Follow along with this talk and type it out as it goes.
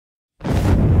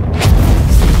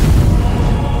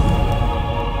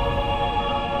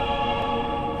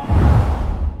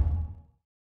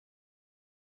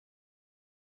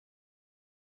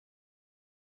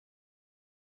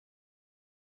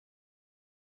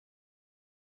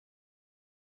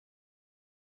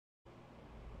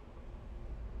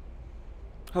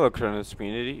Hello Kronos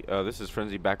community, this is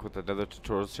Frenzy back with another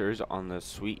tutorial series on the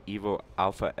Sweet Evil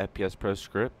Alpha FPS Pro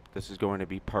script. This is going to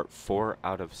be part 4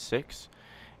 out of 6.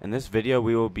 In this video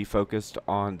we will be focused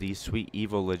on the Sweet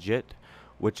Evil Legit,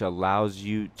 which allows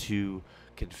you to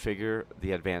configure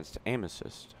the advanced aim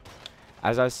assist.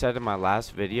 As I said in my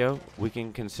last video, we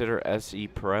can consider SE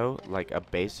Pro like a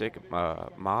basic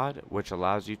mod, which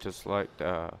allows you to select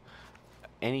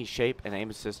any shape and aim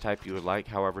assist type you would like.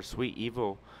 However, Sweet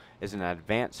Evil is an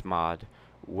advanced mod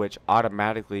which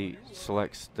automatically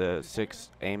selects the 6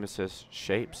 aim assist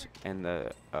shapes and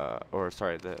the the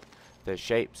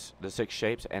 6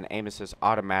 shapes and aim assist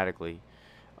automatically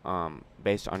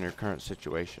based on your current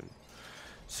situation.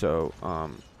 So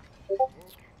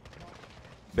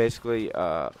basically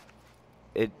the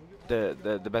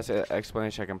best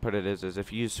explanation I can put it is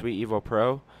if you use Sweet Evil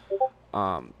Pro,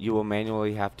 you will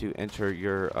manually have to enter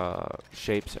your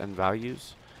shapes and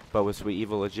values, but with Sweet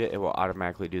Evil Legit it will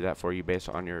automatically do that for you based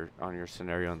on your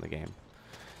scenario in the game.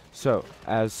 So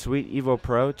as Sweet Evil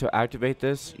Pro, to activate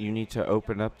this you need to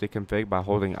open up the config by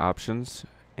holding options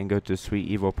and go to Sweet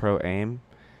Evil Pro aim,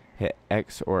 hit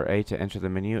X or A to enter the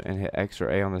menu, and hit X or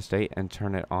A on the state and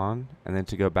turn it on, and then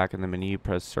to go back in the menu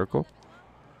press circle.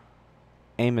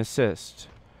 Aim assist,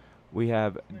 we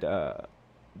have the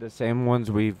same ones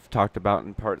we've talked about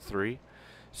in part 3.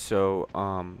 So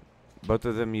both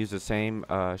of them use the same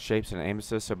shapes and aim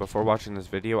assist. So before watching this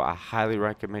video, I highly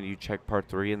recommend you check part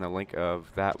 3, and the link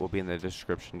of that will be in the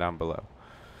description down below.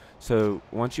 So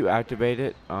once you activate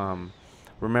it,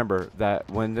 remember that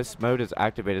when this mode is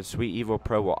activated, Sweet Evil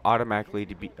Pro will automatically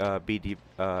be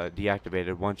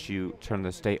deactivated once you turn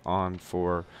the state on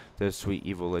for the Sweet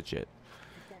Evil Legit.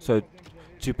 So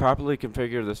to properly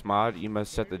configure this mod, you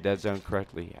must set the Deadzone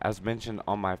correctly. As mentioned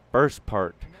on my first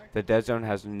part, the Deadzone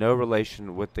has no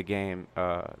relation with the game,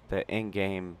 the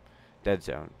in-game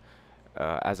Deadzone,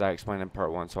 as I explained in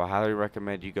part 1. So I highly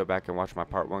recommend you go back and watch my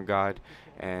part 1 guide,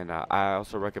 and I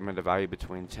also recommend a value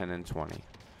between 10 and 20.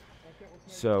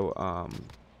 So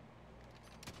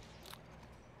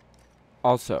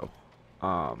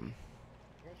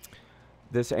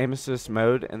this aim assist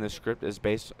mode in the script is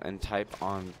based in type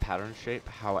on pattern shape.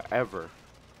 However,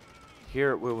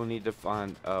 here we will need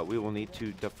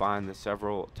to define the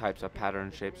several types of pattern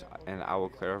shapes, and I will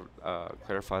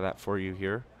clarify that for you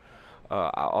here.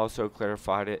 I also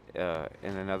clarified it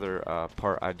in another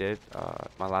part I did,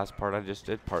 my last part I just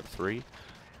did, part 3.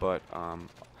 But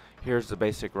here's the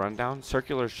basic rundown.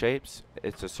 Circular shapes,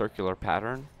 it's a circular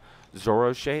pattern.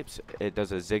 Zorro shapes, it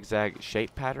does a zigzag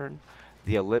shape pattern.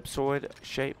 The ellipsoid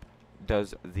shape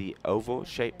does the oval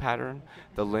shape pattern.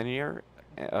 The linear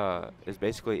is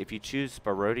basically, if you choose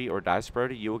Dyspiroide or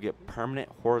Dyspiroide, you will get permanent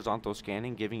horizontal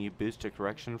scanning, giving you boost to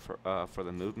correction for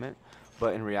the movement.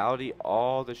 But in reality,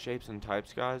 all the shapes and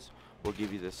types, guys, will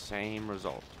give you the same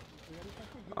result.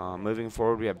 Moving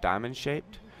forward, we have diamond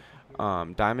shaped.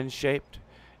 Diamond shaped,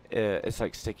 it's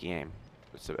like sticky aim,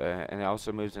 and it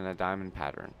also moves in a diamond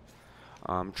pattern.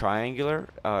 Triangular,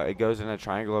 it goes in a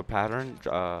triangular pattern,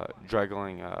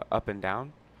 dragging up and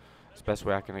down. It's the best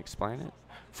way I can explain it.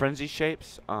 Frenzy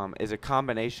shapes is a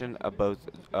combination of both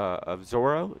of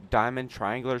Zorro, diamond,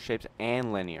 triangular shapes,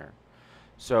 and linear.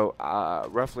 So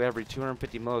roughly every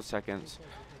 250 milliseconds,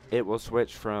 it will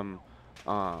switch from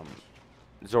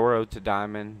Zorro to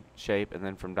diamond shape, and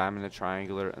then from diamond to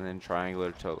triangular, and then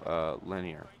triangular to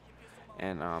linear.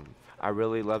 And I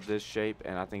really love this shape,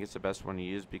 and I think it's the best one to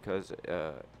use because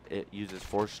it uses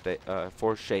four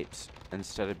shapes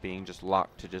instead of being just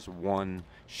locked to just one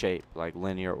shape like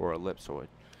linear or ellipsoid.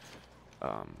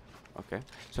 Okay,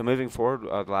 so moving forward,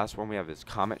 the last one we have is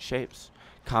comet shapes.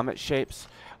 Comet shapes,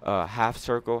 half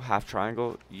circle, half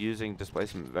triangle, using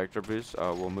displacement vector boost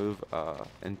will move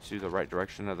into the right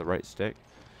direction of the right stick.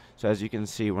 So as you can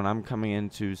see, when I'm coming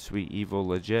into Sweet Evil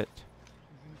Legit,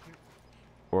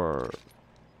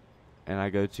 and I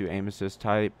go to aim assist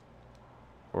type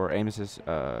or aim assist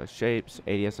shapes,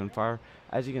 ADS and fire,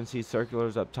 as you can see,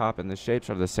 circulars up top, and the shapes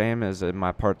are the same as in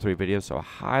my part 3 video. So I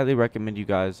highly recommend you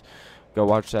guys go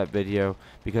watch that video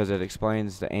because it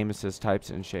explains the aim assist types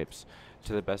and shapes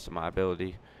to the best of my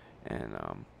ability. And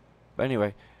but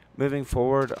anyway, moving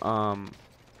forward,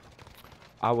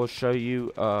 I will show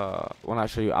you when I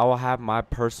show you, I will have my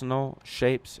personal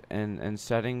shapes and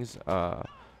settings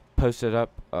posted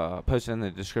in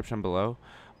the description below.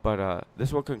 But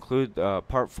this will conclude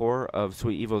part 4 of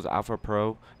Sweet Evil's Alpha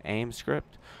Pro aim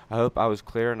script. I hope I was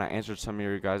clear and I answered some of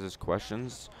your guys'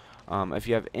 questions. If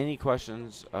you have any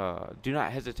questions, do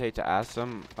not hesitate to ask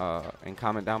them and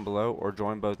comment down below, or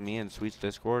join both me and Sweet's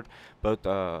Discord. Both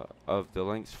of the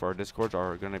links for our Discords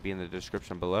are going to be in the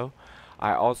description below.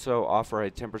 I also offer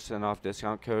a 10% off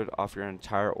discount code off your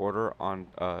entire order on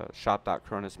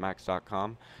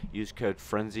shop.cronusmax.com. Use code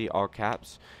FRENZY, all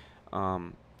caps.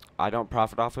 I don't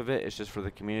profit off of it. It's just for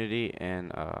the community,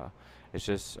 and it's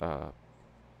just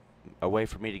a way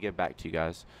for me to give back to you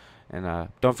guys. And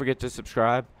don't forget to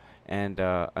subscribe. And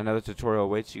another tutorial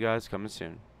awaits you guys coming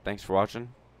soon. Thanks for watching.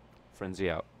 Frenzy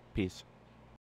out. Peace.